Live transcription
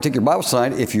Take your Bible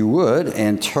side, if you would,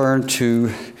 and turn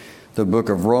to the book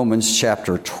of Romans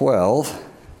chapter 12.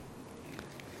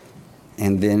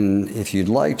 And then if you'd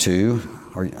like to,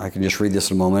 or I can just read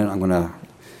this in a moment, I'm going to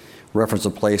reference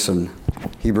a place in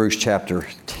Hebrews chapter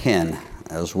 10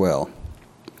 as well.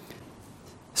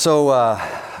 So I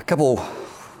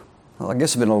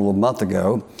guess it's been a little month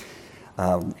ago,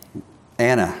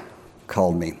 Anna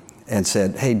called me and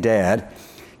said, "Hey, Dad,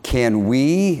 can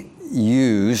we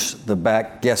use the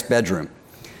back guest bedroom?"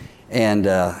 And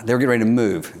they were getting ready to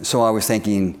move. So I was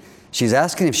thinking, she's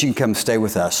asking if she can come stay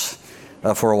with us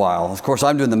for a while. Of course,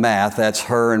 I'm doing the math. That's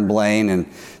her and Blaine and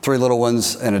 3 little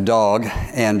ones and a dog.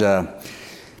 And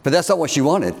but that's not what she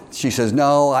wanted. She says,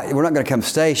 "No, we're not going to come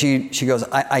stay." She goes,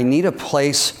 I need a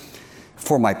place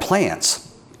for my plants.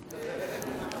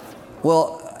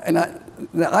 Well, and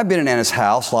I've been in Anna's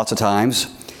house lots of times,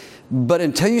 but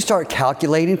until you start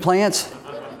calculating plants,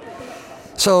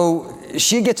 so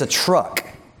she gets a truck,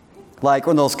 like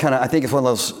one of those I think it's one of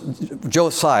those,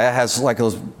 Josiah has like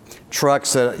those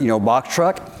trucks that, box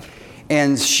truck.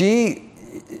 And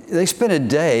they spent a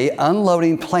day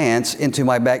unloading plants into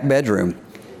my back bedroom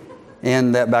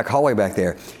and that back hallway back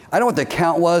there. I don't know what the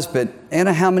count was, but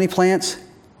Anna, how many plants?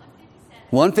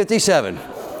 157.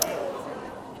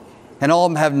 And all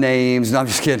of them have names. No, I'm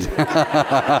just kidding.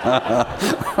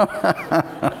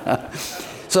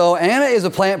 So Anna is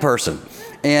a plant person.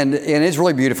 And it's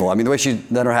really beautiful. I mean, the way she's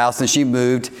done her house, and she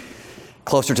moved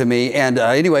closer to me. And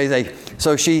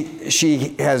so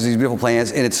she has these beautiful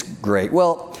plants, and it's great.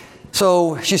 Well,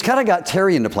 so she's kind of got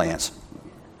Terry into plants.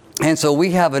 And so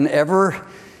we have an ever-growing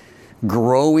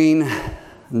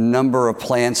number of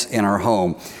plants in our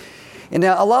home. And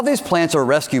now, a lot of these plants are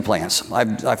rescue plants,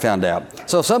 I found out.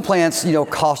 So some plants,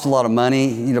 cost a lot of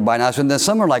money, buy nice, and then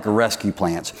some are like rescue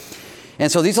plants. And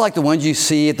so these are like the ones you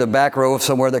see at the back row of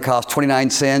somewhere that cost 29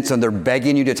 cents, and they're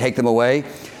begging you to take them away.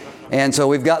 And so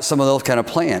we've got some of those kind of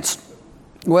plants.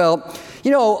 Well,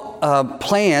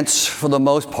 plants, for the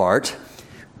most part,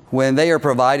 when they are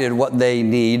provided what they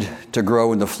need to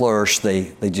grow and to flourish,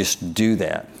 they just do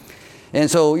that. And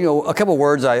so, a couple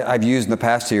words I've used in the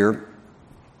past here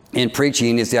in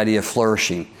preaching is the idea of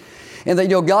flourishing. And that,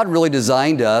 God really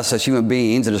designed us as human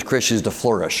beings and as Christians to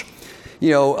flourish.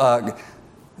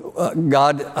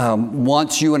 God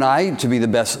wants you and I to be the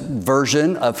best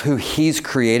version of who He's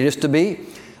created us to be.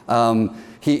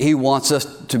 He wants us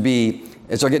to be,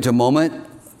 as I get to a moment,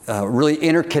 really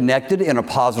interconnected in a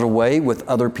positive way with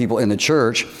other people in the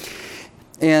church.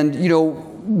 And,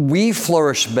 we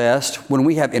flourish best when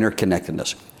we have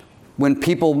interconnectedness. When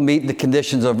people meet the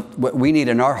conditions of what we need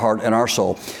in our heart and our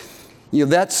soul.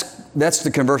 That's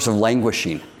the converse of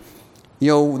languishing.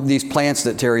 These plants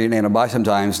that Terry and Anna buy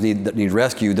sometimes that need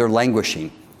rescue, they're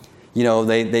languishing.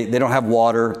 They don't have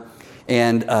water,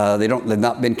 and they've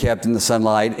not been kept in the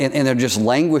sunlight, and they're just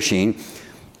languishing.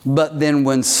 But then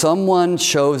when someone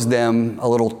shows them a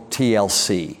little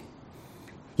TLC,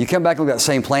 you come back and look at that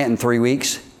same plant in 3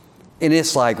 weeks, and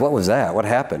it's like, what was that? What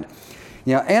happened?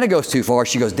 Anna goes too far.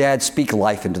 She goes, "Dad, speak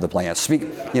life into the plant."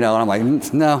 And I'm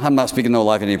like, "No, I'm not speaking no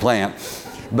life into any plant."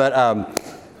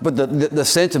 But the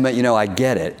sentiment, I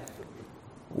get it.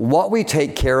 What we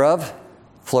take care of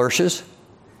flourishes,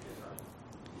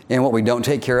 and what we don't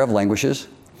take care of languishes.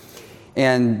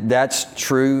 And that's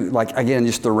true, like, again,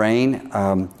 just the rain.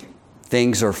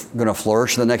 Things are going to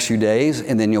flourish in the next few days.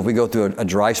 And then, if we go through a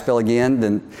dry spell again,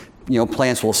 then,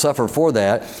 plants will suffer for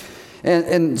that.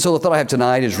 And so the thought I have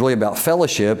tonight is really about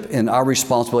fellowship and our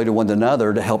responsibility to one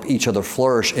another to help each other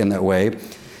flourish in that way.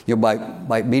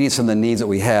 By meeting some of the needs that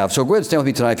we have. So go ahead and stand with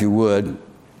me tonight if you would.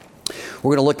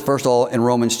 We're going to look first of all in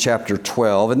Romans chapter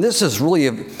 12. And this is really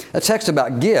a text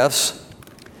about gifts.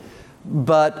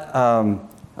 But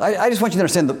I just want you to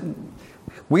understand that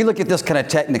we look at this kind of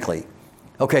technically.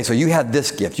 Okay, so you have this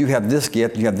gift, you have this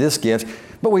gift, you have this gift.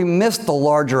 But we miss the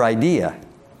larger idea,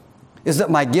 is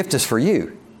that my gift is for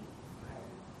you.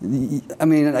 I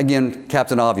mean, again,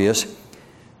 Captain Obvious.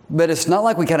 But it's not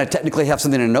like we kind of technically have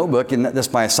something in a notebook and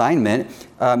that's my assignment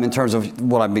in terms of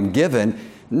what I've been given.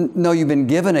 No, you've been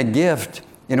given a gift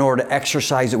in order to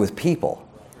exercise it with people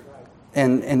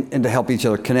and to help each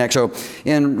other connect. So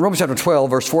in Romans chapter 12,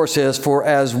 verse 4 says, "For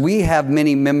as we have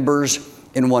many members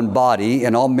in one body,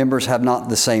 and all members have not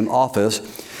the same office,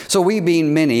 so we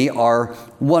being many are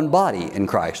one body in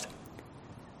Christ."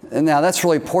 And now that's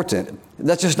really important.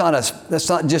 That's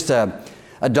not just a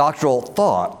doctrinal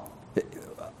thought.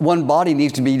 One body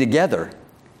needs to be together.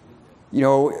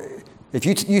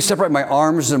 If you separate my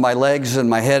arms and my legs and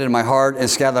my head and my heart and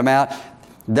scatter them out,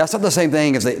 that's not the same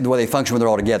thing as the way they function when they're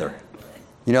all together.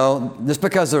 Just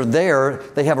because they're there,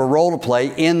 they have a role to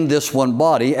play in this one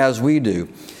body as we do.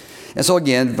 And so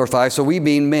again, verse 5, so we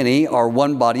being many are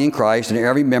one body in Christ, and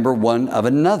every member one of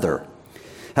another.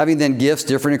 Having then gifts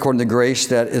different according to the grace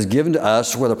that is given to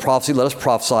us, whether prophecy, let us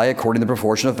prophesy according to the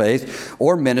proportion of faith,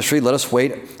 or ministry, let us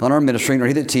wait on our ministering, or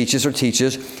he that teaches or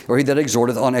teaches, or he that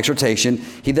exhorteth on exhortation.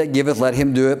 He that giveth, let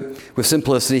him do it with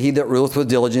simplicity. He that ruleth with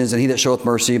diligence, and he that showeth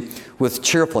mercy with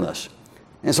cheerfulness.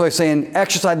 And so he's saying,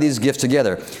 exercise these gifts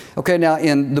together. Okay, now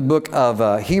in the book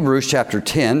of Hebrews chapter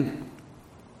 10,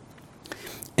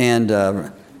 and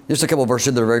just a couple of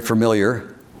verses that are very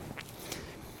familiar.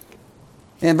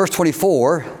 In verse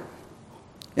 24,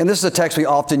 and this is a text we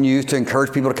often use to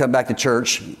encourage people to come back to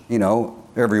church,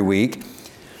 every week.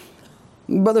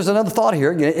 But there's another thought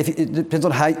here. It depends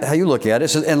on how you look at it. It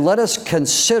says, and let us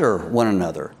consider one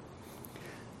another.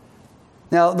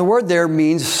 Now, the word there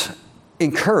means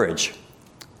encourage,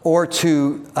 or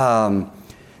to,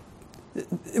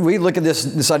 we look at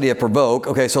this idea of provoke.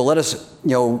 Okay, so let us,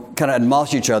 kind of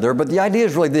admonish each other. But the idea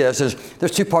is really this, is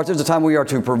there's two parts. There's a time we are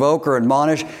to provoke or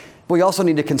admonish. We also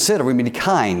need to consider, we need to be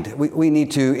kind. We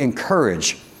need to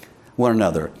encourage one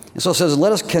another. And so it says,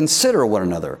 let us consider one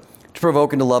another to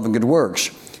provoke into love and good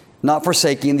works, not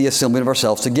forsaking the assembling of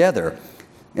ourselves together.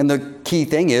 And the key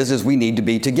thing is we need to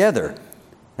be together,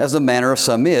 as the manner of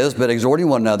some is, but exhorting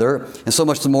one another, and so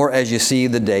much the more as you see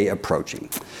the day approaching.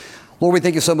 Lord, we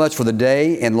thank you so much for the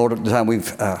day, and Lord, the time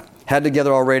we've had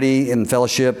together already in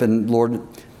fellowship, and Lord,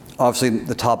 obviously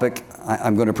the topic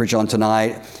I'm going to preach on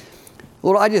tonight.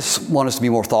 Lord, I just want us to be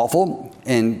more thoughtful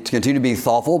and to continue to be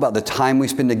thoughtful about the time we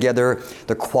spend together,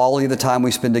 the quality of the time we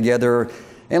spend together.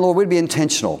 And Lord, we'd be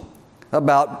intentional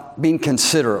about being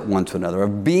considerate one to another,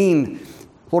 of being,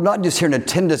 Lord, not just here in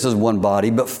attendance as one body,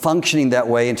 but functioning that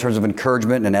way in terms of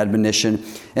encouragement and admonition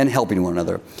and helping one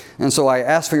another. And so I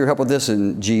ask for your help with this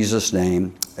in Jesus'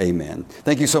 name, amen.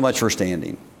 Thank you so much for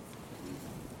standing.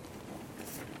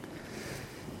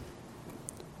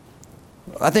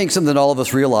 I think something that all of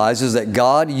us realize is that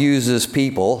God uses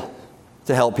people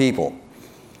to help people.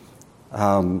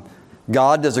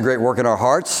 God does a great work in our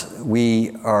hearts.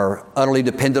 We are utterly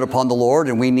dependent upon the Lord,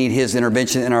 and we need His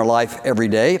intervention in our life every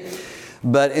day.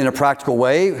 But in a practical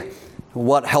way,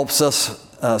 what helps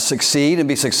us succeed and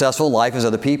be successful in life is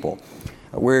other people.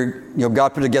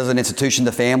 God put together an institution,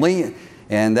 the family,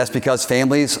 and that's because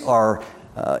families are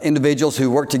individuals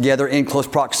who work together in close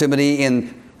proximity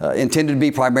intended to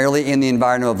be primarily in the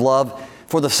environment of love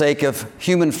for the sake of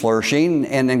human flourishing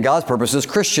and in God's purposes,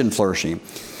 Christian flourishing.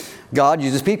 God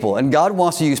uses people, and God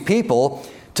wants to use people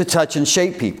to touch and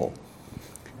shape people.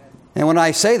 And when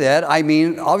I say that, I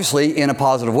mean obviously in a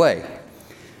positive way.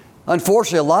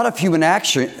 Unfortunately, a lot of human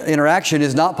interaction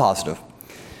is not positive.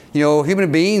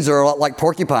 Human beings are a lot like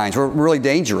porcupines. We're really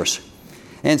dangerous.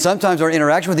 And sometimes our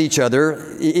interaction with each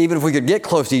other, even if we could get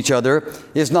close to each other,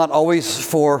 is not always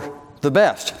for the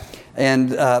best. And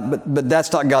but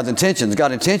that's not God's intention.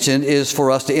 God's intention is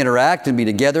for us to interact and be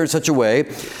together in such a way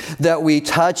that we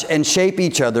touch and shape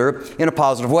each other in a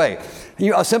positive way.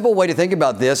 A simple way to think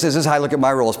about this is how I look at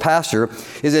my role as pastor,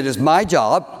 is it is my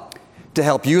job to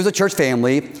help you as a church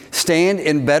family stand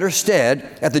in better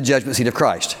stead at the judgment seat of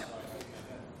Christ.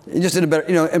 Just in a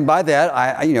better, and by that,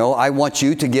 I want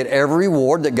you to get every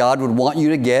reward that God would want you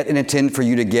to get and intend for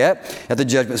you to get at the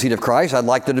judgment seat of Christ. I'd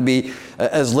like there to be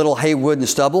as little hay, wood, and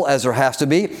stubble as there has to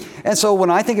be. And so when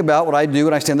I think about what I do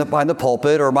when I stand up behind the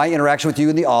pulpit, or my interaction with you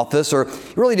in the office, or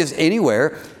really just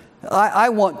anywhere, I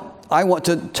want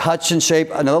to touch and shape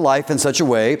another life in such a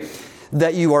way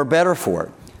that you are better for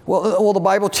it. Well, the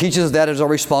Bible teaches that as our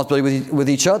responsibility with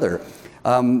each other.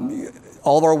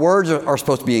 All of our words are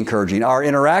supposed to be encouraging. Our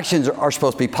interactions are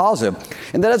supposed to be positive.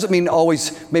 And that doesn't mean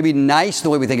always maybe nice the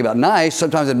way we think about nice.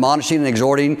 Sometimes admonishing and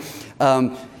exhorting,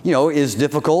 is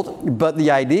difficult. But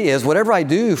the idea is whatever I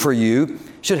do for you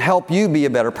should help you be a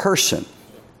better person.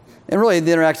 And really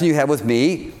the interaction you have with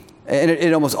me, and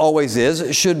it almost always is,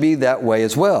 it should be that way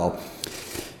as well.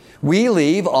 We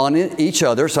leave on each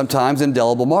other sometimes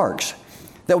indelible marks.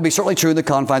 That would be certainly true in the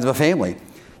confines of a family.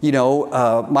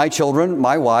 My children,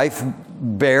 my wife,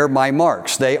 bear my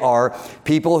marks. They are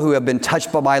people who have been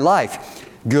touched by my life,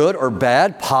 good or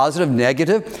bad, positive,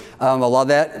 negative. A lot of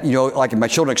that, like my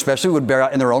children especially, would bear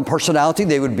out in their own personality.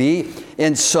 They would be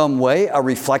in some way a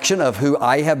reflection of who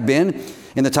I have been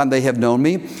in the time they have known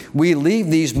me. We leave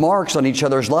these marks on each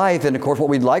other's life, and of course what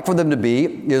we'd like for them to be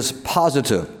is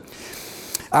positive.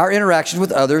 Our interactions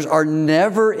with others are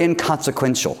never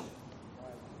inconsequential.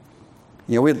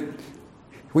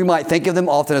 We might think of them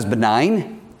often as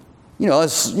benign.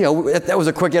 That was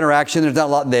a quick interaction. There's not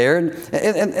a lot there.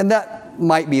 And that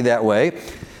might be that way.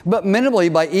 But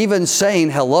minimally, by even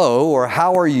saying hello or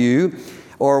how are you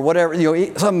or whatever,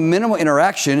 some minimal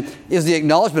interaction is the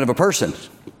acknowledgement of a person.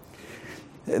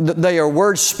 They are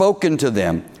words spoken to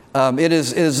them.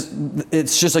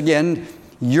 It's just, again,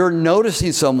 you're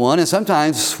noticing someone, and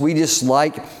sometimes we just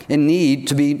like and need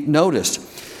to be noticed.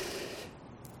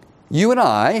 You and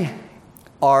I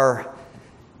are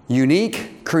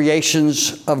unique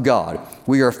creations of God.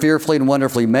 We are fearfully and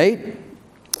wonderfully made.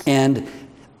 And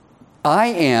I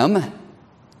am,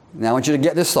 now I want you to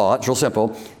get this thought, it's real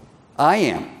simple. I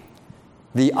am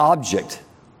the object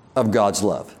of God's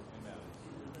love.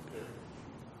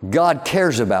 God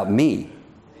cares about me.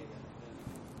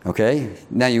 Okay?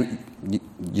 Now you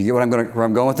get where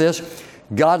I'm going with this?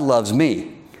 God loves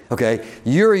me. Okay?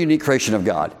 You're a unique creation of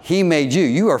God. He made you.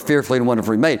 You are fearfully and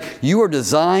wonderfully made. You are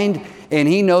designed, and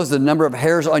He knows the number of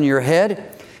hairs on your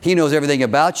head. He knows everything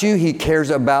about you. He cares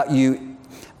about you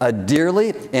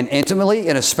dearly and intimately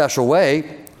in a special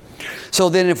way. So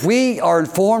then if we are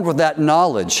informed with that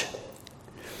knowledge,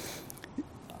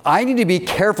 I need to be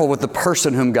careful with the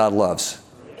person whom God loves.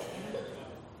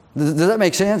 Does that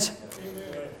make sense?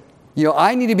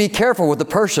 I need to be careful with the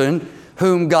person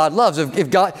whom God loves. If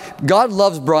God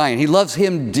loves Brian, He loves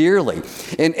him dearly.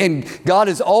 And God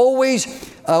is always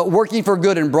working for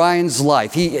good in Brian's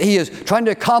life. He is trying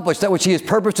to accomplish that which He has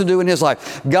purposed to do in his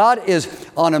life. God is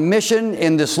on a mission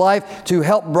in this life to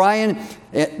help Brian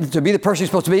to be the person he's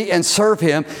supposed to be and serve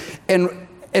Him.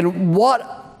 And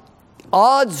what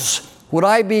odds would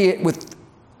I be with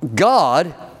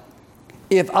God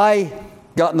if I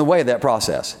got in the way of that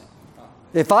process?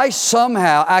 If I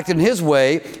somehow acted in His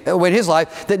way in His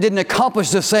life that didn't accomplish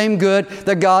the same good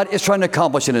that God is trying to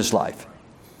accomplish in His life.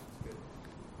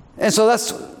 And so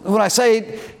that's when I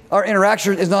say our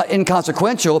interaction is not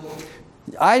inconsequential.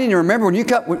 I need to remember when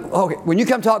you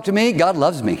come talk to me, God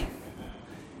loves me.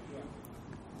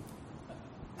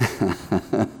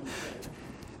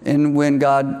 And when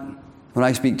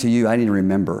I speak to you, I need to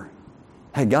remember,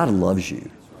 hey, God loves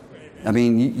you. I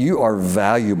mean, you are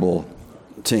valuable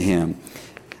to Him.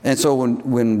 And so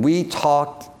when we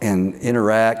talk and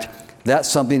interact, that's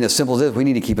something as simple as this we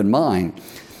need to keep in mind.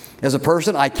 As a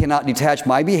person, I cannot detach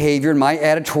my behavior and my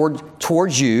attitude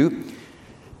towards you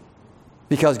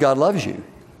because God loves you.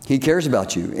 He cares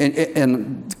about you.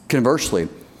 And conversely.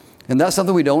 And that's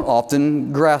something we don't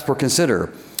often grasp or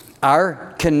consider.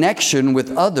 Our connection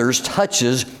with others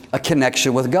touches a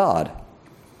connection with God.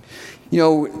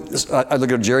 I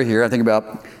look at Jerry here. I think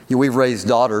about, we've raised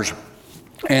daughters.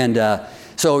 And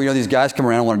so these guys come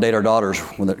around and want to date our daughters.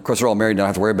 Of course, they're all married. Don't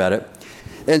have to worry about it.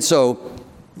 And so,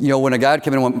 when a guy would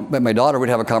come in and met my daughter, we'd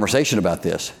have a conversation about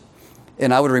this.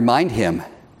 And I would remind him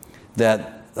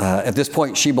that at this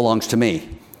point, she belongs to me.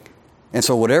 And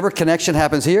so whatever connection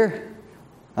happens here,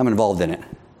 I'm involved in it.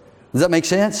 Does that make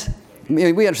sense? I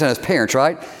mean, we understand as parents,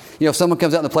 right? If someone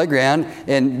comes out in the playground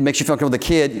and makes you feel comfortable with a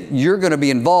kid, you're going to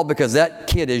be involved because that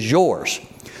kid is yours.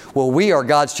 Well, we are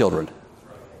God's children.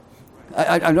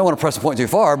 I don't want to press the point too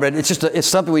far, but it's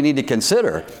something we need to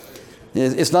consider.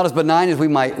 It's not as benign as we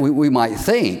might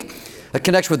think. A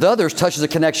connection with others touches a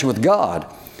connection with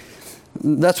God.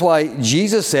 That's why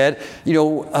Jesus said,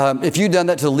 if you've done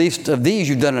that to the least of these,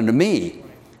 you've done it to me.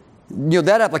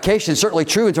 That application is certainly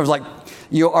true in terms of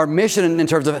our mission in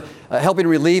terms of helping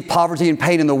relieve poverty and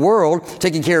pain in the world,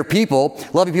 taking care of people,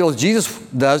 loving people as Jesus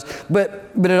does,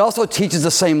 but it also teaches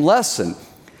the same lesson.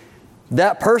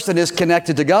 That person is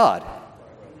connected to God.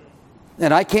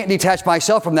 And I can't detach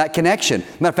myself from that connection.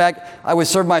 Matter of fact, I would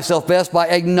serve myself best by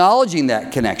acknowledging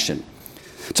that connection.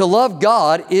 To love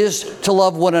God is to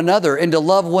love one another. And to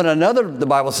love one another, the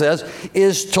Bible says,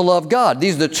 is to love God.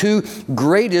 These are the two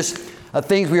greatest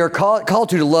things we are called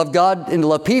to love God and to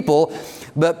love people.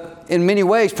 But in many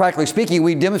ways, practically speaking,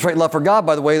 we demonstrate love for God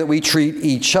by the way that we treat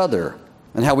each other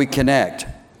and how we connect.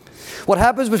 What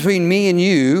happens between me and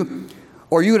you,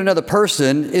 or you and another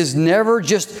person, is never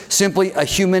just simply a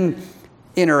human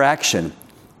interaction.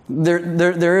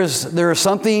 There is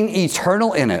something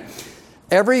eternal in it.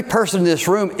 Every person in this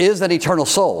room is an eternal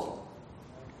soul.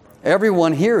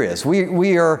 Everyone here is.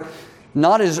 We are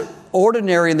not as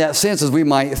ordinary in that sense as we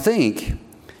might think.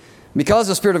 Because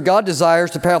the Spirit of God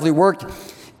desires to powerfully work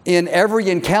in every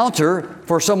encounter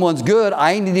for someone's good,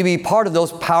 I need to be part of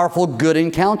those powerful good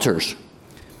encounters.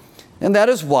 And that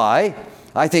is why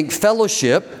I think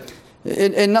fellowship,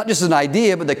 and not just an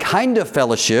idea, but the kind of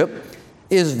fellowship,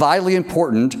 is vitally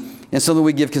important and something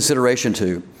we give consideration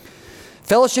to.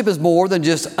 Fellowship is more than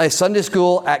just a Sunday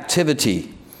school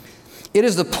activity. It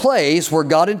is the place where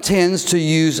God intends to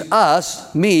use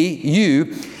us, me,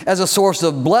 you, as a source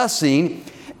of blessing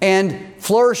and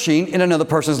flourishing in another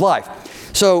person's life.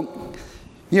 So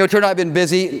Terry and I have been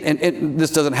busy, and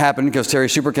this doesn't happen because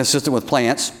Terry's super consistent with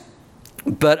plants.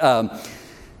 But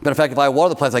in fact, if I water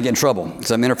the plants, I get in trouble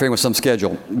because I'm interfering with some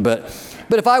schedule. But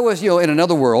if I was, in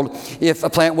another world, if a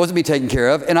plant wasn't being taken care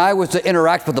of, and I was to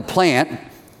interact with the plant,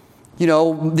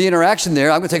 the interaction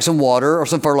there, I'm going to take some water or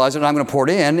some fertilizer, and I'm going to pour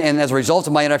it in, and as a result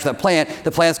of my interaction with that plant,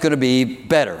 the plant's going to be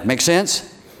better. Make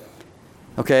sense?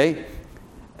 Okay?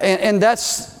 And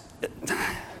that's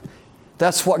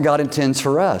what God intends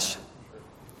for us.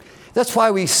 That's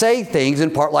why we say things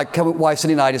in part like why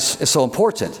Sunday night is so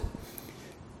important.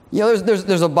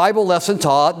 There's a Bible lesson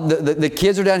taught. The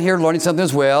kids are down here learning something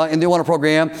as well, and they want a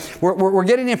program. We're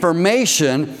getting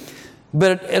information,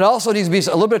 but it also needs to be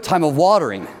a little bit of time of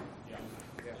watering.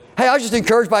 Hey, I was just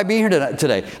encouraged by being here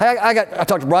today. I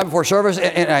talked to Brian before service,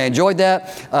 and I enjoyed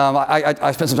that.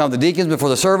 I spent some time with the deacons before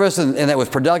the service, and that was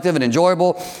productive and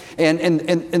enjoyable.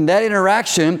 And that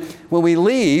interaction, when we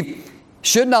leave,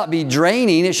 should not be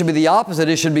draining. It should be the opposite.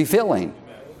 It should be filling.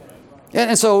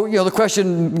 And so, the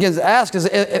question begins to ask is,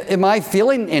 am I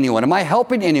filling anyone? Am I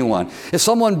helping anyone? Is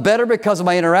someone better because of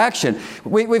my interaction?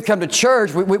 We've come to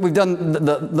church. We've done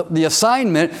the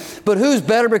assignment, but who's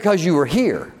better because you were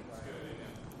here?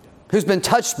 Who's been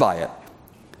touched by it?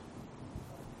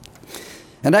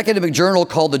 An academic journal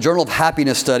called the Journal of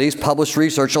Happiness Studies published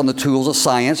research on the tools of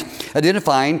science,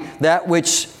 identifying that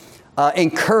which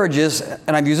encourages,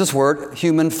 and I've used this word,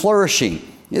 human flourishing.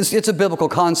 It's a biblical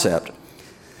concept.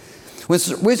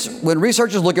 When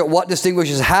researchers look at what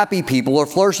distinguishes happy people or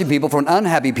flourishing people from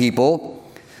unhappy people,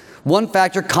 one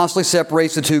factor constantly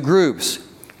separates the two groups.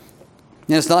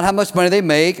 And it's not how much money they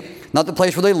make, not the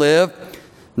place where they live,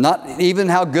 not even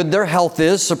how good their health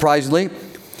is, surprisingly,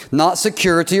 not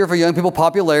security or for young people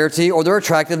popularity or their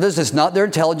attractiveness. It's not their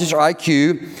intelligence or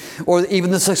IQ or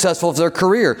even the successful of their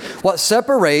career. What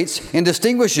separates and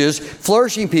distinguishes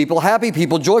flourishing people, happy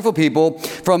people, joyful people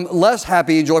from less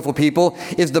happy and joyful people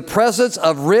is the presence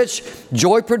of rich,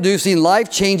 joy-producing,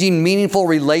 life-changing, meaningful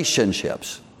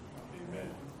relationships.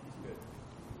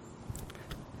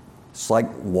 It's like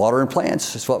water and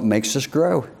plants. It's what makes us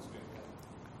grow.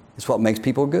 It's what makes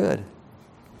people good.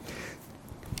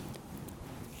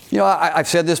 I've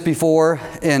said this before,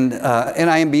 and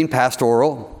I am being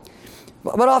pastoral,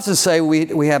 but I often say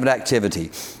we have an activity.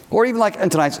 Or even like in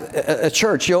tonight's at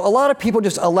church, a lot of people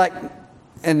just elect,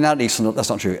 and not Eastern, that's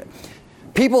not true.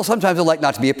 People sometimes elect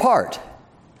not to be a part.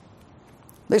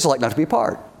 They just elect not to be a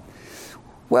part.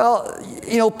 Well,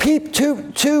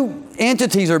 two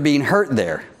entities are being hurt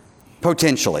there,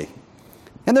 potentially.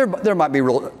 And there might be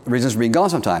real reasons for being gone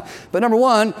sometime. But number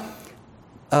one,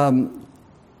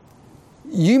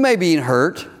 you may be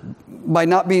hurt by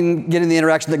not getting the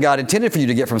interaction that God intended for you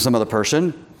to get from some other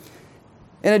person.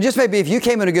 And it just may be if you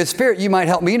came in a good spirit, you might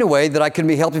help me in a way that I couldn't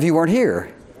be helped if you weren't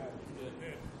here.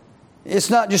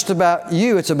 It's not just about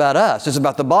you, it's about us. It's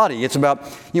about the body. It's about,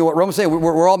 what Romans say,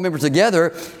 we're all members together.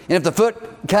 And if the foot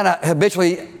kind of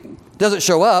habitually doesn't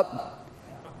show up,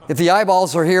 if the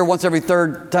eyeballs are here once every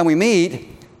third time we meet,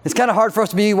 it's kind of hard for us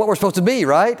to be what we're supposed to be,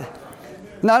 right?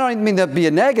 Now, I don't even mean that to be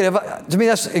a negative. To me,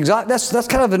 that's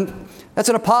kind of that's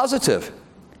in a positive.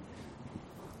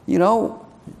 You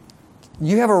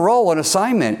have a role, an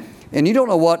assignment, and you don't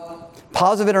know what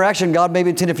positive interaction God may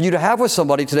be intended for you to have with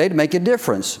somebody today to make a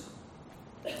difference.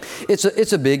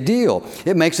 It's a big deal.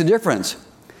 It makes a difference.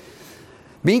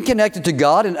 Being connected to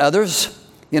God and others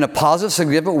in a positive,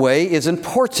 significant way is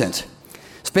important.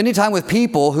 Spending time with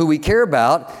people who we care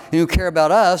about and who care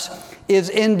about us is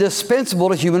indispensable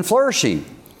to human flourishing.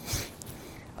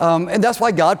 And that's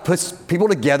why God puts people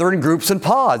together in groups and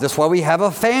pods. That's why we have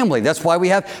a family. That's why we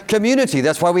have community.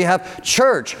 That's why we have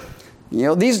church.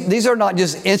 These are not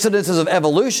just incidences of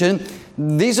evolution.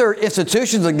 These are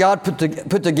institutions that God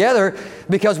put together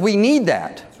because we need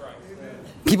that.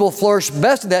 People flourish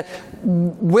best at that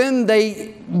when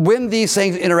these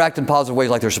things interact in positive ways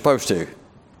like they're supposed to.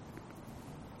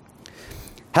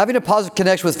 Having a positive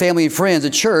connection with family and friends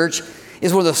at church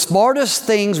is one of the smartest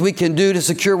things we can do to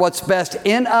secure what's best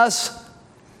in us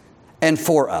and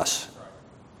for us.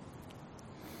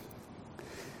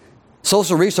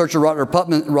 Social researcher Robert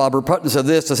Putnam said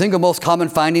this: the single most common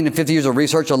finding in 50 years of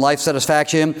research on life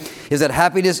satisfaction is that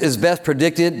happiness is best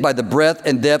predicted by the breadth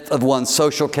and depth of one's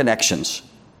social connections.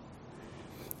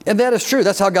 And that is true.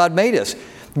 That's how God made us.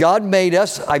 God made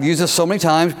us, I've used this so many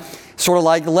times, sort of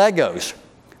like Legos.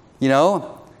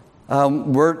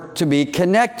 We're to be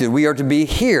connected. We are to be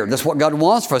here. That's what God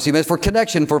wants for us. He made us for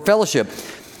connection, for fellowship.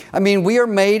 We are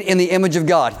made in the image of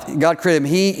God. God created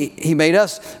him. He made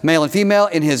us, male and female,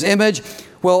 in his image.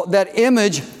 Well, that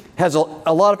image has a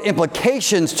lot of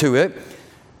implications to it.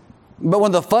 But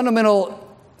one of the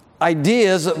fundamental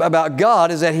ideas about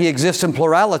God is that He exists in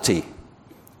plurality.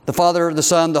 The Father, the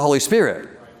Son, the Holy Spirit.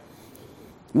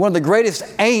 One of the greatest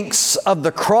angsts of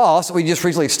the cross that we just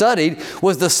recently studied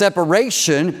was the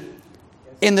separation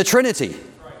in the Trinity.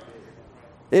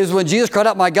 It is when Jesus cried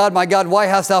out, my God, why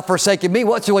hast thou forsaken me?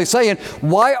 What's he really saying?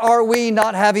 Why are we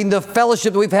not having the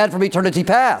fellowship that we've had from eternity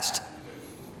past?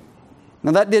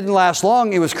 Now that didn't last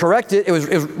long. It was corrected. It was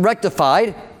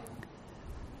rectified.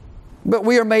 But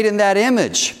we are made in that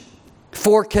image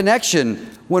for connection.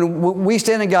 When we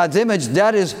stand in God's image,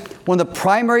 that is one of the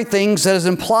primary things that is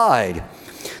implied.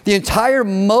 The entire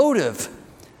motive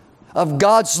of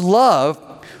God's love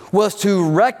was to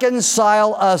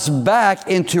reconcile us back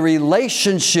into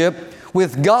relationship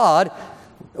with God,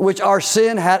 which our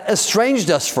sin had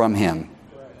estranged us from Him.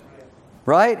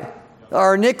 Right?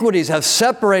 Our iniquities have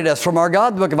separated us from our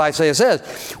God, the book of Isaiah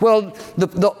says. Well,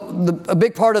 a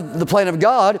big part of the plan of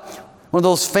God, one of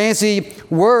those fancy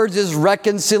words, is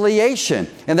reconciliation.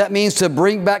 And that means to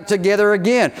bring back together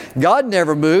again. God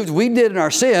never moved. We did in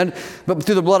our sin. But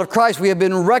through the blood of Christ, we have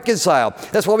been reconciled.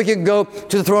 That's why we can go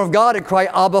to the throne of God and cry,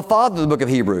 Abba, Father, the book of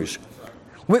Hebrews.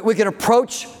 We can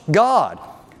approach God.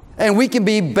 And we can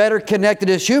be better connected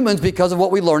as humans because of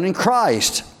what we learn in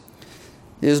Christ.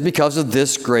 It is because of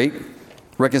this great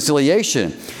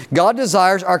reconciliation. God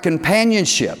desires our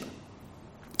companionship.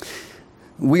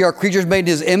 We are creatures made in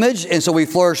His image, and so we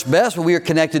flourish best when we are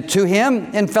connected to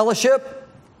Him in fellowship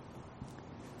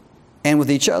and with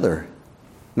each other.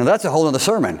 Now that's a whole other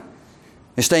sermon,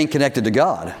 is staying connected to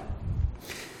God.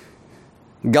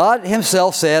 God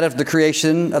Himself said after the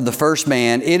creation of the first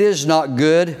man, it is not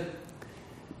good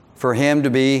for him to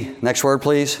be, next word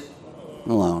please,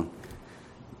 alone.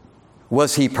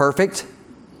 Was he perfect?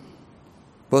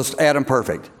 Was Adam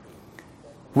perfect?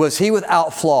 Was he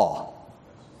without flaw?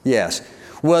 Yes.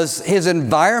 Was his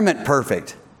environment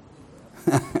perfect?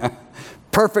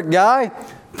 Perfect guy,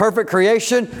 perfect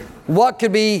creation. What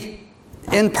could be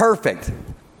imperfect?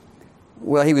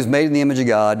 Well, he was made in the image of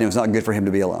God, and it was not good for him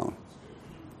to be alone.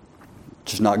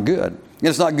 It's just not good.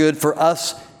 It's not good for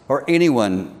us or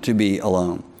anyone to be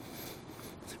alone.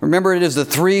 Remember, it is the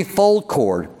threefold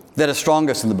cord that is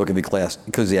strongest in the book of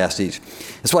Ecclesiastes.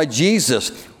 That's why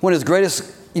Jesus, one of his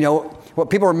greatest, what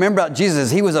people remember about Jesus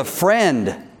is he was a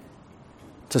friend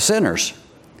to sinners.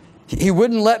 He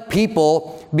wouldn't let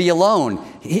people be alone.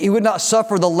 He would not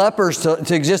suffer the lepers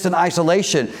to exist in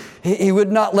isolation. He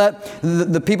would not let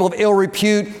the people of ill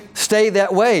repute stay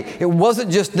that way. It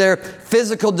wasn't just their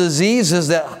physical diseases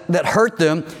that hurt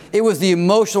them. It was the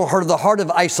emotional hurt of the heart of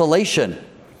isolation.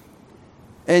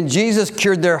 And Jesus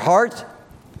cured their heart,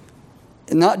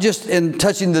 not just in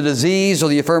touching the disease or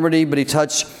the infirmity, but He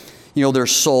touched, their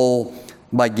soul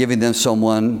by giving them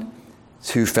someone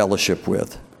to fellowship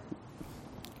with.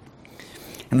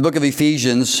 In the book of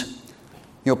Ephesians,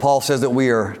 Paul says that we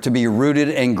are to be rooted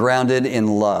and grounded in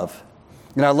love.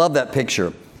 And I love that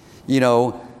picture.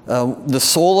 The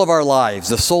soul of our lives,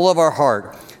 the soul of our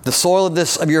heart, the soil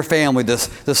of your family,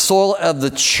 the soil of the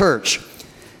church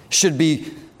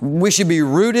we should be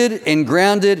rooted and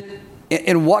grounded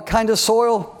in what kind of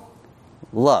soil?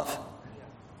 Love.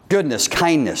 Goodness,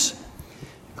 kindness.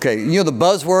 Okay, the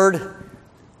buzzword,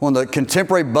 one of the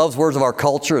contemporary buzzwords of our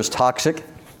culture is toxic.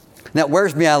 Now, it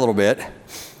wears me out a little bit.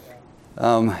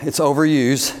 It's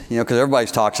overused, because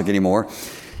everybody's toxic anymore.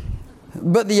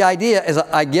 But the idea is,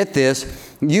 I get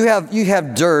this, you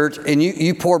have dirt and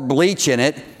you pour bleach in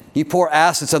it, you pour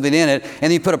acid, something in it,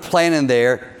 and you put a plant in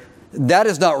there. That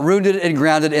is not rooted and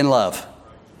grounded in love.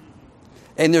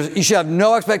 And you should have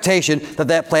no expectation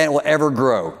that plant will ever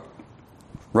grow.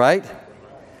 Right?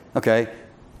 Okay.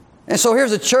 And so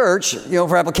here's a church,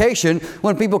 for application.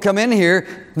 When people come in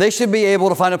here, they should be able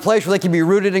to find a place where they can be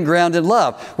rooted and grounded in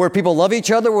love, where people love each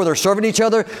other, where they're serving each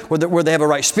other, where they have a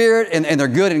right spirit and they're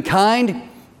good and kind.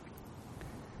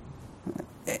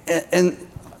 And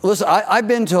listen, I've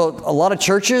been to a lot of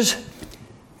churches,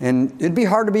 and it'd be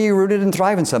hard to be rooted and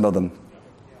thrive in some of them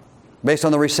based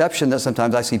on the reception that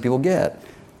sometimes I see people get.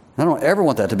 I don't ever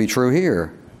want that to be true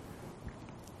here.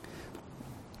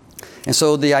 And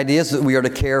so the idea is that we are to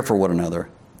care for one another.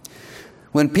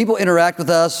 When people interact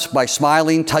with us by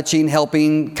smiling, touching,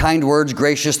 helping, kind words,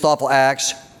 gracious, thoughtful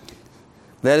acts,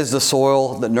 that is the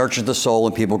soil that nurtures the soul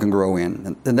and people can grow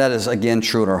in. And that is, again,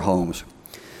 true in our homes.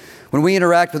 When we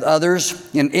interact with others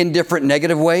in indifferent,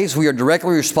 negative ways, we are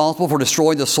directly responsible for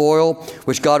destroying the soil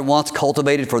which God wants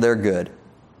cultivated for their good.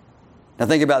 Now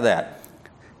think about that.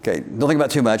 Okay, don't think about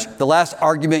it too much. The last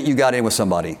argument you got in with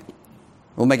somebody,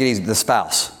 we'll make it easy, the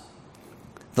spouse.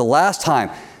 The last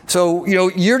time So,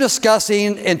 you're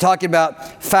discussing and talking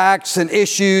about facts and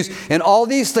issues and all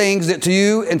these things that to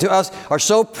you and to us are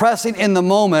so pressing in the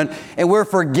moment, and we're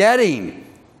forgetting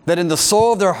that in the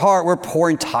soul of their heart, we're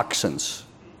pouring toxins.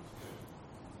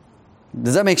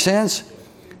 Does that make sense?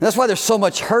 That's why there's so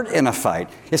much hurt in a fight.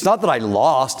 It's not that I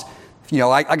lost,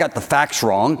 I got the facts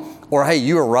wrong, or hey,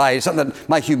 you were right. It's something that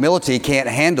my humility can't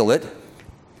handle it.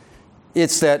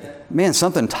 It's that, man,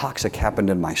 something toxic happened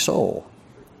in my soul.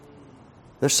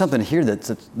 There's something here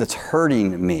that's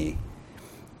hurting me.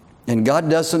 And God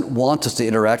doesn't want us to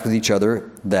interact with each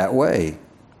other that way.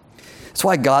 That's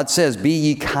why God says, be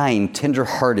ye kind,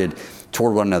 tender-hearted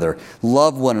toward one another.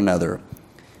 Love one another.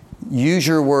 Use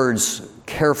your words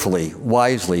carefully,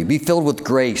 wisely. Be filled with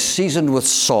grace, seasoned with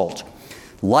salt.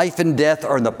 Life and death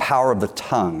are in the power of the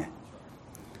tongue.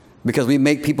 Because we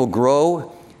make people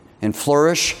grow and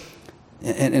flourish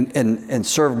and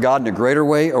serve God in a greater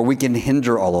way, or we can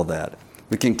hinder all of that.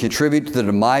 We can contribute to the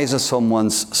demise of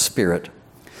someone's spirit.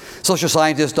 Social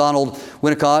scientist Donald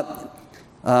Winnicott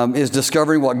is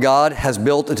discovering what God has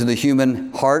built into the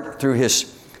human heart through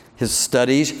his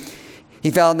studies.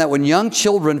 He found that when young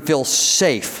children feel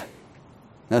safe,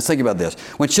 now let's think about this.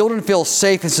 When children feel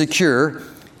safe and secure,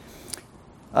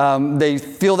 they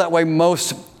feel that way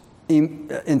most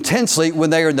intensely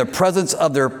when they are in the presence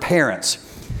of their parents.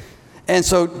 And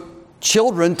so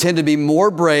children tend to be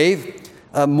more brave,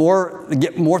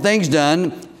 get more things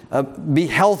done, be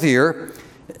healthier,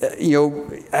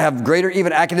 have greater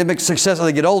even academic success as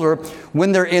they get older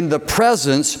when they're in the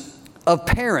presence of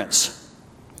parents.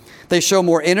 They show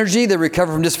more energy, they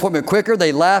recover from disappointment quicker,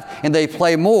 they laugh, and they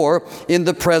play more in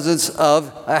the presence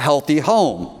of a healthy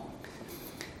home.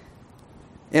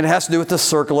 And it has to do with the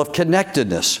circle of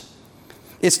connectedness.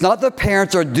 It's not the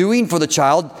parents are doing for the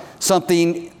child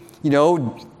something,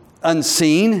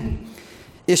 unseen.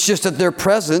 It's just that their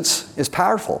presence is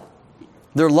powerful.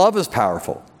 Their love is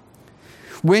powerful.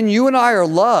 When you and I are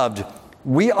loved,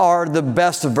 we are the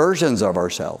best versions of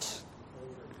ourselves.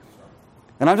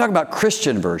 And I'm talking about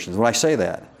Christian versions when I say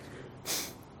that.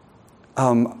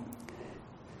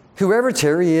 Whoever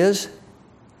Terry is,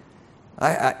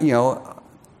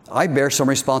 I bear some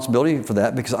responsibility for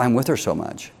that because I'm with her so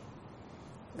much.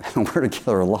 And we're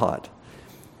together a lot.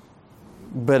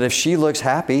 But if she looks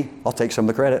happy, I'll take some of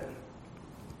the credit.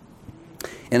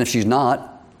 And if she's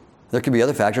not, there could be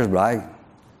other factors, but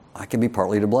I can be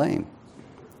partly to blame.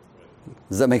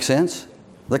 Does that make sense?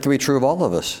 That can be true of all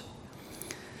of us.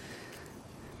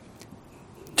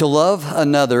 To love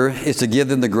another is to give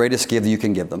them the greatest gift that you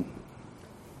can give them.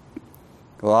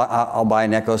 Well, I'll buy a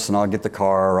necklace and I'll get the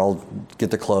car or I'll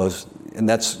get the clothes, and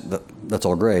that's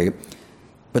all great.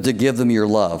 But to give them your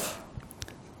love,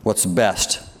 what's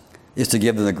best is to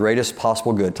give them the greatest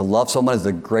possible good. To love someone is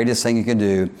the greatest thing you can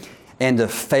do, and to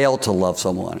fail to love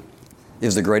someone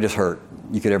is the greatest hurt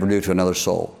you could ever do to another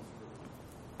soul.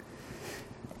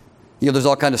 There's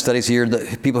all kinds of studies here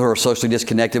that people who are socially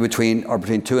disconnected are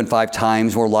between 2 and 5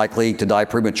 times more likely to die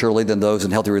prematurely than those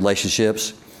in healthy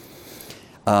relationships.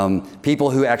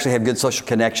 People who actually have good social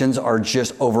connections are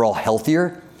just overall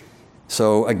healthier.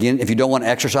 So again, if you don't want to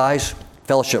exercise,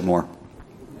 fellowship more.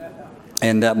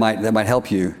 And that might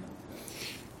help you.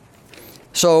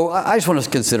 So I just want to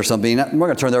consider something. We're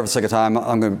going to turn there for the second time.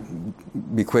 I'm going to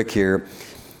be quick here.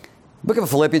 Book of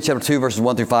Philippians chapter 2, verses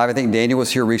 1 through 5. I think Daniel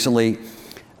was here recently.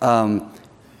 But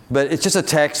it's just a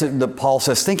text that Paul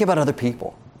says, think about other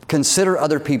people. Consider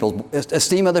other people.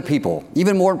 Esteem other people.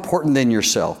 Even more important than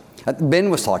yourself. Ben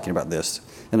was talking about this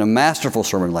in a masterful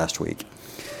sermon last week.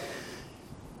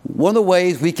 One of the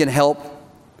ways we can help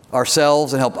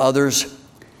ourselves and help others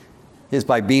is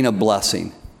by being a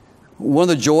blessing. One of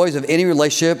the joys of any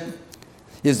relationship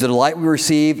is the delight we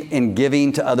receive in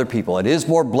giving to other people. It is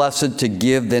more blessed to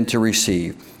give than to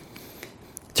receive.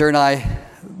 Terry and I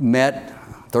met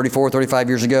 34, 35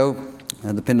 years ago,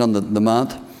 depending on the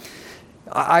month.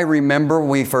 I remember when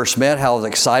we first met how I was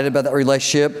excited about that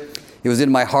relationship. It was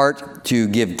in my heart to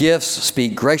give gifts,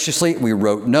 speak graciously. We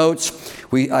wrote notes.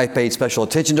 I paid special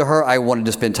attention to her. I wanted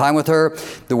to spend time with her.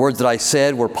 The words that I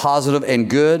said were positive and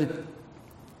good.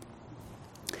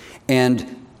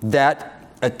 And that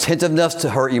attentiveness to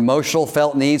her emotional,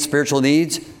 felt needs, spiritual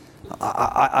needs,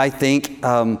 I think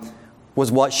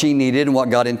was what she needed and what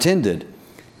God intended.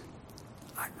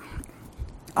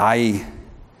 I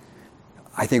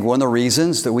think one of the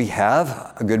reasons that we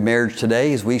have a good marriage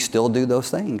today is we still do those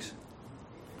things.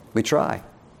 We try.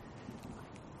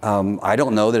 I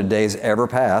don't know that a day has ever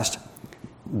passed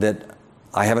that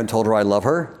I haven't told her I love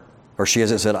her, or she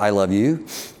hasn't said, I love you.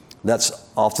 That's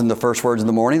often the first words in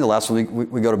the morning, the last one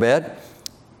we go to bed.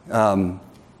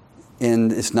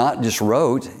 And it's not just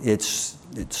rote, it's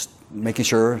making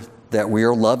sure that we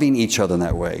are loving each other in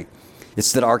that way.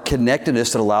 It's that our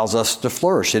connectedness that allows us to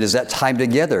flourish. It is that time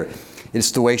together.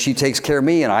 It's the way she takes care of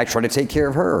me and I try to take care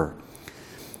of her.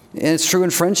 And it's true in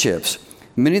friendships.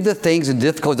 Many of the things and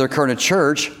difficulties that occur in a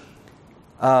church,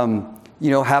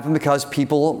 happen because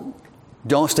people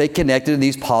don't stay connected in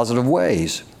these positive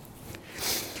ways.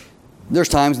 There's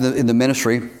times in the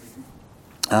ministry,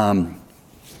 I'll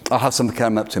have someone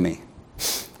come up to me,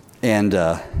 and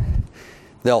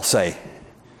they'll say,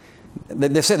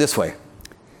 they say it this way,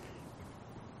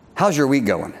 "How's your week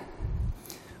going?"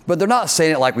 But they're not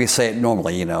saying it like we say it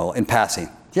normally, in passing.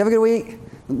 "Do you have a good week?"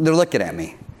 They're looking at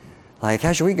me like,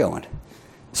 "How's your week going?"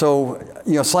 So,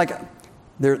 it's like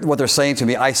what they're saying to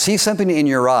me, "I see something in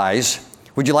your eyes.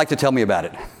 Would you like to tell me about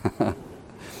it?"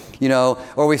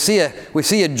 Or we see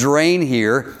a drain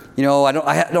here. I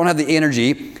don't have the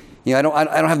energy. I don't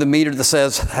have the meter that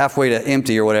says halfway to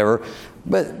empty or whatever.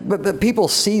 But people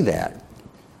see that.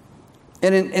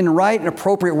 And in right and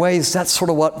appropriate ways, that's sort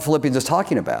of what Philippians is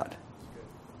talking about.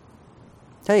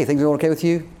 Hey, things are going okay with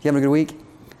you? You having a good week?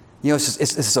 It's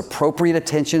this appropriate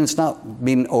attention. It's not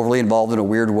being overly involved in a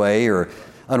weird way or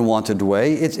unwanted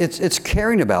way. It's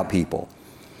caring about people.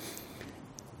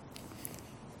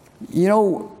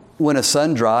 When a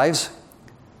son drives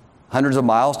hundreds of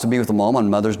miles to be with a mom on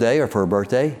Mother's Day or for her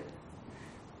birthday,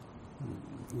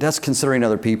 that's considering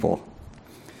other people.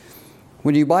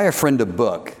 When you buy a friend a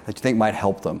book that you think might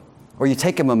help them, or you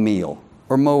take them a meal,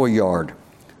 or mow a yard,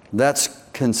 that's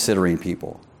considering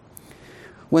people.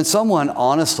 When someone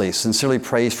honestly, sincerely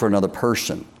prays for another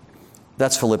person,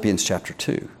 that's Philippians chapter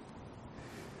 2.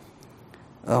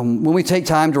 When we take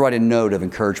time to write a note of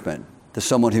encouragement to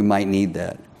someone who might need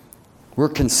that, we're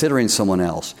considering someone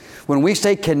else. When we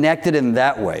stay connected in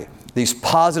that way, these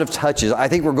positive touches, I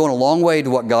think we're going a long way to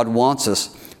what God wants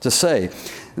us to say.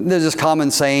 There's this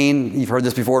common saying, you've heard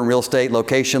this before in real estate,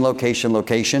 location, location,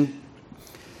 location.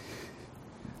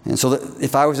 And so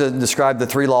if I was to describe the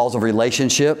 3 laws of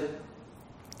relationship,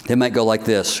 they might go like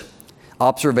this: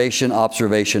 observation,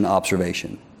 observation,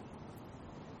 observation.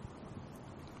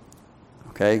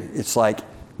 Okay? It's like,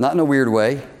 not in a weird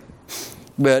way,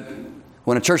 but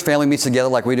when a church family meets together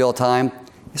like we do all the time,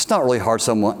 it's not really hard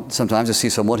sometimes to see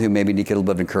someone who maybe needs a little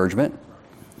bit of encouragement.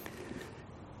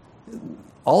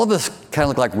 All of us kind of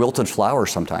look like wilted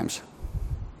flowers sometimes.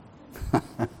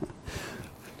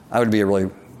 I would be a really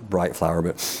bright flower,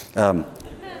 but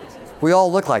we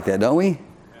all look like that, don't we?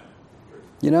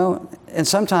 And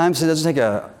sometimes it doesn't take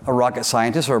a rocket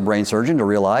scientist or a brain surgeon to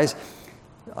realize,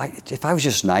 if I was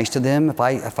just nice to them, if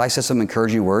I said some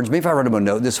encouraging words, maybe if I wrote them a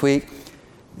note this week,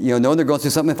 knowing they're going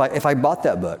through something, if I bought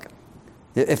that book,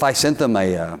 if I sent them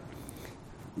a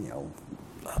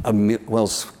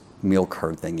meal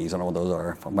card thingies, I don't know what those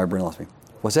are. My brain lost me.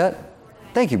 What's that?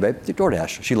 Thank you, babe.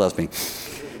 DoorDash. She loves me.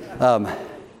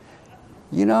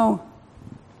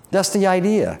 That's the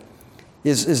idea.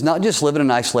 Is not just living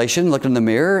in isolation, looking in the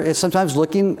mirror. It's sometimes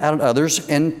looking at others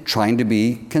and trying to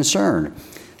be concerned.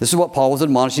 This is what Paul was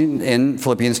admonishing in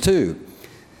Philippians 2.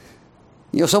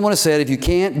 Someone has said, if you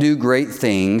can't do great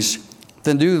things,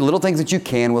 then do the little things that you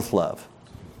can with love.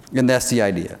 And that's the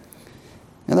idea.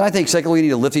 And then I think, secondly, we need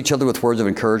to lift each other with words of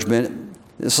encouragement.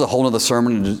 This is a whole other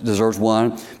sermon and deserves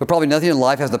one. But probably nothing in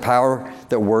life has the power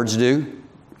that words do.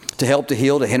 To help, to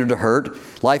heal, to hinder, to hurt.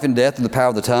 Life and death in the power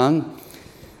of the tongue.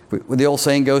 With the old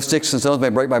saying, "Go sticks and stones may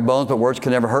break my bones, but words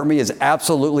can never hurt me," is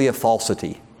absolutely a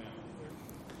falsity.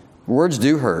 Words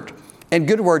do hurt. And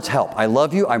good words help. I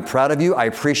love you. I'm proud of you. I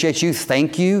appreciate you.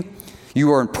 Thank you.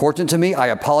 You are important to me. I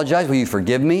apologize. Will you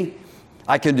forgive me?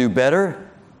 I can do better.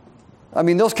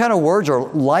 Those kind of words are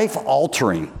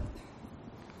life-altering.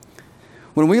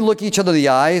 When we look each other in the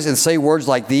eyes and say words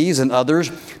like these and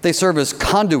others, they serve as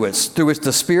conduits through which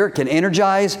the Spirit can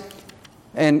energize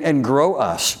and grow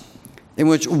us, in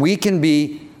which we can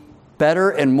be better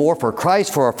and more for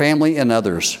Christ, for our family, and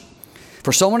others.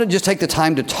 For someone to just take the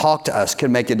time to talk to us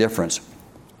can make a difference.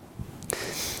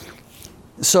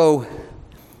 So,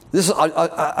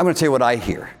 I'm going to tell you what I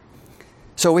hear.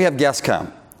 So we have guests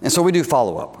come, and so we do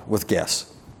follow-up with guests.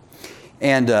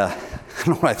 And I don't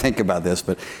know what I think about this,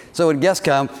 but so when guests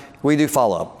come, we do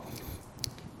follow-up.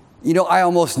 I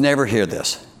almost never hear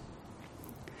this.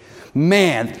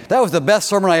 "Man, that was the best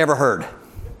sermon I ever heard."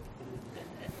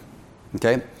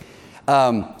 Okay?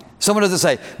 Someone doesn't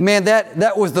say, "Man,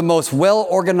 that was the most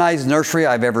well-organized nursery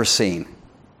I've ever seen."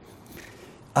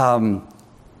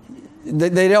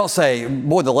 They don't say,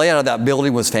 "Boy, the layout of that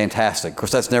building was fantastic." Of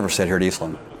course, that's never said here at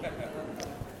Eastland.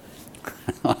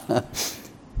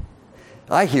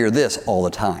 I hear this all the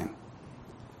time.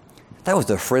 "That was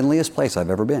the friendliest place I've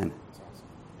ever been."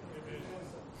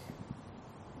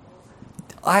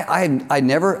 I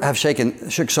never have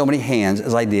shook so many hands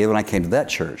as I did when I came to that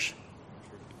church.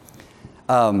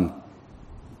 That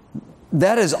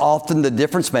is often the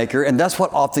difference maker, and that's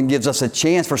what often gives us a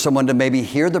chance for someone to maybe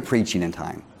hear the preaching in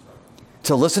time,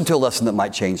 to listen to a lesson that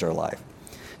might change their life,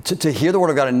 to hear the Word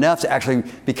of God enough to actually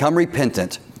become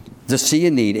repentant, to see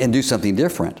a need and do something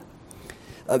different.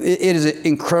 It is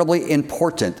incredibly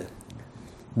important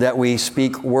that we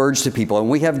speak words to people. And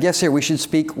we have guests here, we should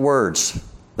speak words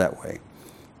that way.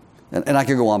 And I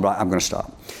could go on, but I'm going to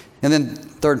stop. And then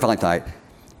third and finally tonight,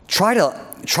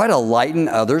 try to lighten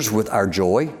others with our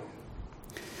joy.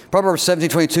 Proverbs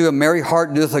 17:22, a merry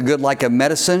heart doeth a good like a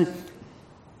medicine.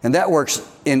 And that works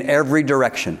in every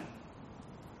direction.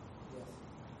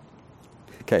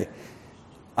 Okay.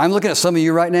 I'm looking at some of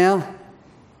you right now.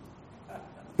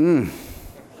 I'm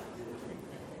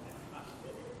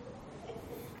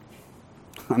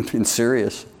being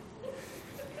serious.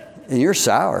 And you're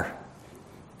sour.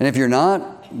 And if you're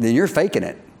not, then you're faking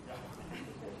it.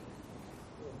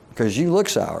 Because you look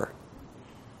sour.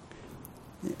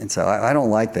 And so I don't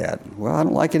like that. Well, I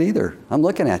don't like it either. I'm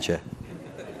looking at you.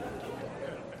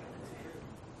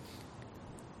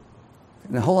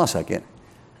 Now, hold on a second.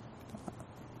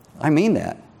 I mean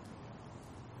that.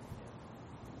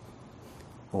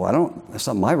 Well, that's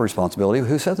not my responsibility.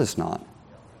 Who says it's not?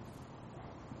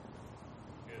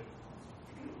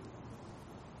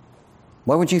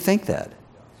 Why would you think that?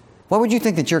 Why would you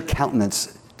think that your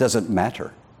countenance doesn't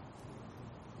matter?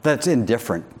 That's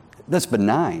indifferent. That's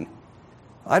benign.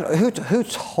 Who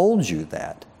told you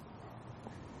that?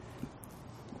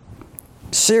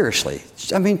 Seriously,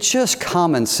 I mean, just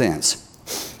common sense.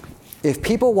 If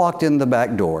people walked in the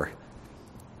back door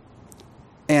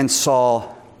and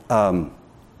saw a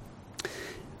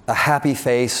happy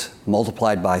face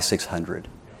multiplied by 600,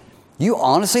 you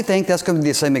honestly think that's going to be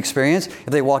the same experience if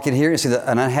they walk in here and see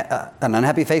an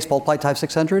unhappy face multiplied times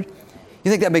 600?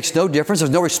 You think that makes no difference? There's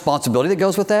no responsibility that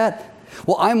goes with that?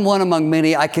 Well, I'm one among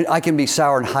many. I can be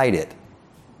sour and hide it.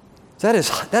 That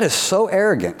is so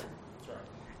arrogant.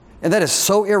 And that is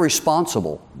so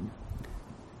irresponsible.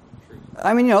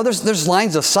 I mean, there's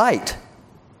lines of sight.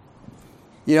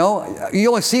 You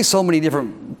only see so many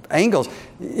different angles.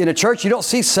 In a church, you don't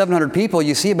see 700 people.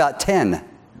 You see about 10.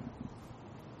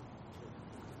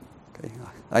 Okay.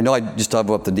 I know I just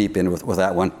dove up the deep end with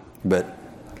that one, but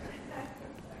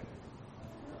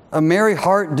a merry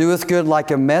heart doeth good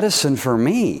like a medicine for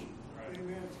me.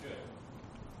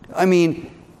 I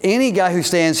mean, any guy who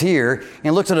stands here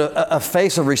and looks at a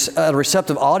face of a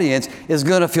receptive audience is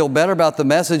going to feel better about the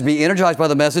message, be energized by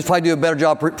the message, probably do a better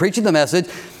job preaching the message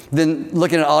than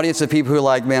looking at an audience of people who are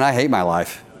like, man, I hate my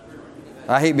life.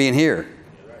 I hate being here.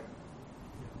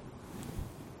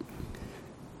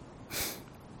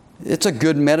 It's a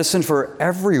good medicine for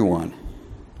everyone.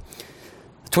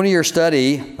 A 20-year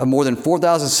study of more than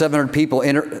 4,700 people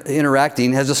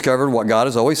interacting has discovered what God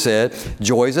has always said: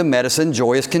 joy is a medicine,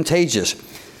 joy is contagious.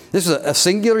 This is a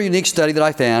singular, unique study that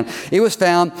I found. It was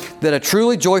found that a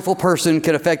truly joyful person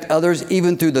can affect others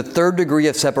even through the third degree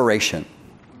of separation.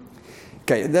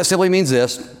 Okay, that simply means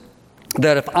this,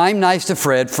 that if I'm nice to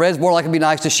Fred, Fred's more likely to be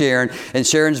nice to Sharon, and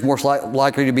Sharon's more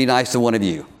likely to be nice to one of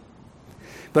you.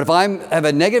 But if I have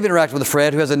a negative interaction with a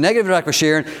Fred who has a negative interaction with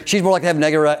Sharon, she's more likely to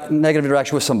have a negative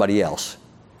interaction with somebody else.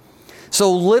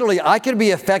 So literally, I could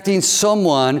be affecting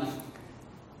someone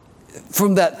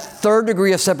from that third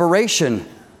degree of separation.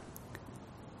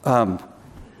 And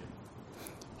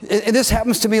this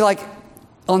happens to me like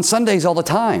on Sundays all the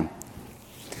time.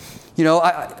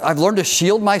 I've learned to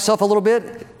shield myself a little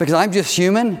bit because I'm just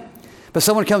human. But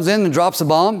someone comes in and drops a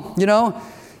bomb,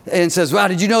 and says, wow,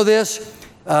 did you know this?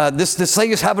 This thing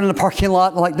is happening in the parking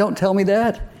lot. I'm like, don't tell me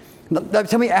that.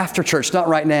 Tell me after church, not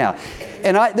right now.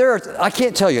 And I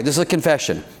can't tell you, this is a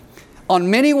confession. On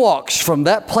many walks from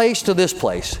that place to this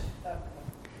place,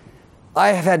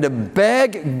 I have had to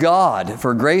beg God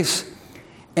for grace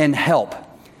and help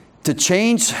to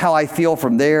change how I feel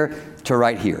from there to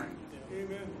right here.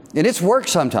 Amen. And it's work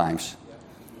sometimes.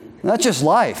 That's just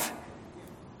life.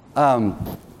 But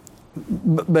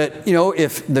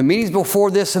if the meetings before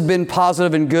this have been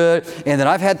positive and good, and then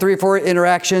I've had 3 or 4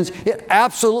 interactions, it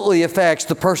absolutely affects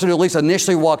the person who at least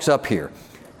initially walks up here.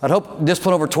 I'd hope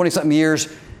discipline over 20-something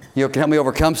years, can help me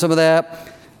overcome some of that.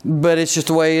 But it's just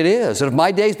the way it is. And if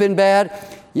my day's been bad,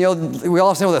 we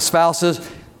often know with the spouses,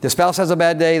 the spouse has a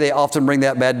bad day, they often bring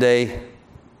that bad day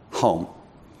home.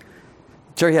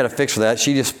 Terry had a fix for that.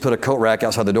 She just put a coat rack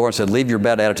outside the door and said, leave your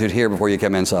bad attitude here before you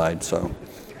come inside. So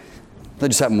that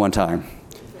just happened one time.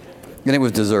 And it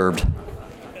was deserved.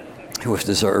 It was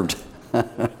deserved.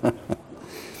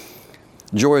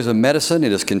 Joy is a medicine.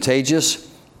 It is contagious.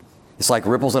 It's like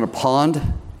ripples in a pond.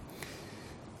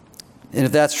 And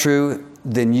if that's true,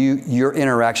 then your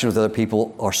interaction with other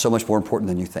people are so much more important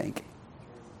than you think.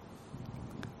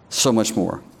 So much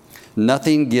more.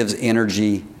 Nothing gives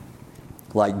energy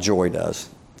like joy does.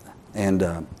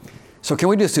 And so can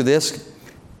we just do this?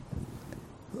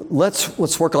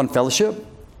 Let's work on fellowship.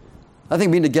 I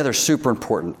think being together is super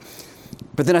important.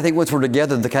 But then I think once we're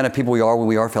together, the kind of people we are when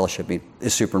we are fellowshipping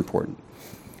is super important.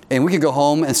 And we can go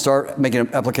home and start making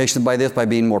an application by this by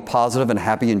being more positive and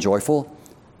happy and joyful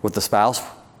with the spouse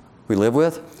we live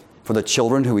with, for the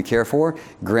children who we care for,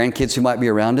 grandkids who might be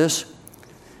around us.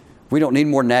 We don't need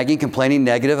more nagging, complaining,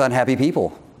 negative, unhappy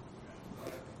people.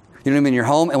 You know what I mean? In your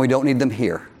home, and we don't need them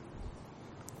here.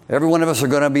 Every one of us are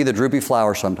going to be the droopy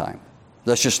flower sometime.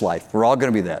 That's just life. We're all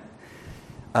going to be that.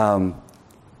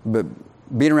 But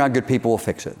being around good people will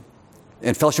fix it.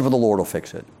 And fellowship with the Lord will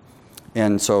fix it.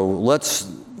 And so let's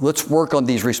work on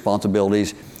these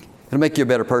responsibilities. It'll make you a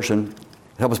better person.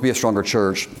 Help us be a stronger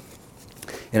church.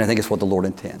 And I think it's what the Lord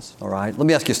intends. All right? Let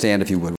me ask you to stand if you would.